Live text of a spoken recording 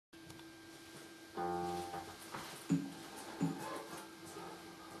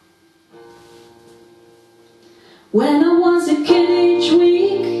When I was a kid each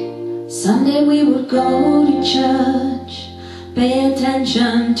week, Sunday we would go to church, pay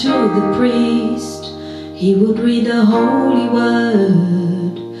attention to the priest. He would read the holy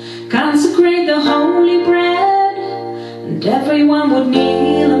word, consecrate the holy bread, and everyone would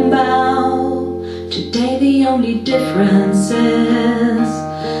kneel and bow. Today the only difference is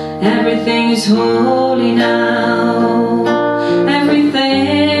everything is holy now.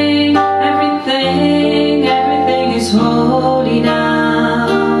 Everything is holy now.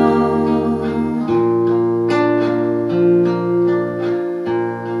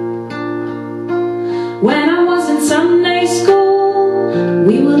 When I was in Sunday school,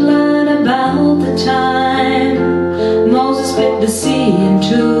 we would learn about the time Moses split the sea in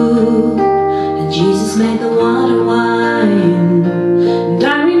two, and Jesus made the water wine. And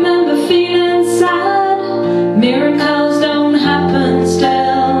I remember feeling sad, miracles don't happen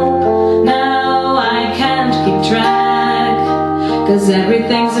still. Now I can't keep track, 'cause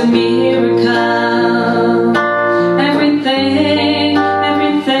everything's a miracle. Everything's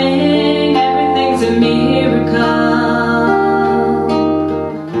a miracle.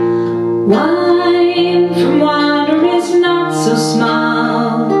 Wine from water is not so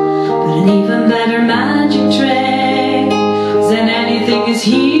small, but an even better magic trick than anything is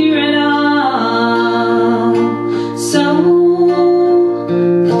here at all. So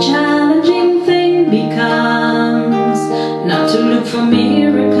the challenging thing becomes not to look for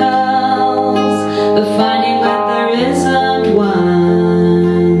miracles, but finding that there isn't one.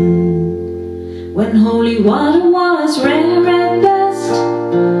 When holy water was rare at best,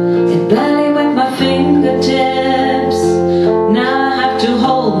 it barely wet my fingertips. Now I have to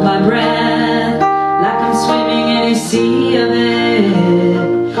hold my breath like I'm swimming in a sea of it.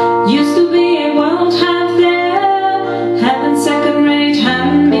 Used to be a world half there, heaven's second-rate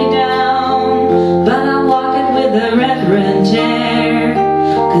hand-me-down, but I walk it with a reverent air,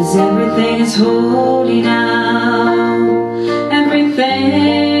 'cause everything is holy now. Everything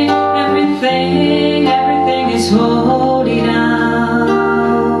is holy now.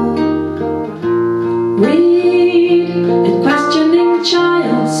 Read a questioning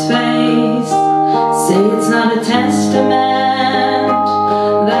child's face, say it's not a testament,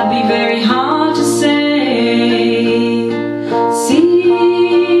 that'd be very hard to say.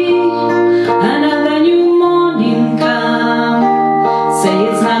 See another new morning come, say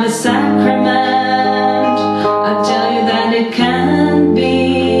it's not a sacrament, I tell you that it can't be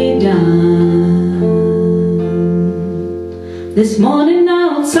done. This morning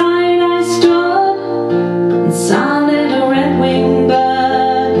outside I stood and saw a little red-winged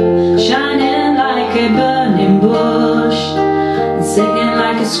bird shining like a burning bush and singing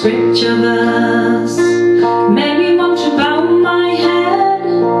like a scripture verse. Made me want to bow my head.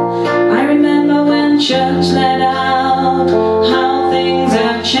 I remember when church let out, how things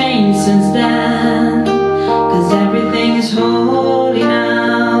have changed since then, 'cause everything is holy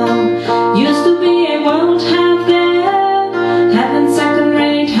now. Used to be a world half there, heaven's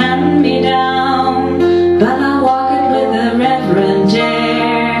second-rate hand-me-down, but I walk it with a reverent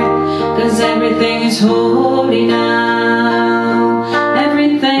air, 'cause everything is holy.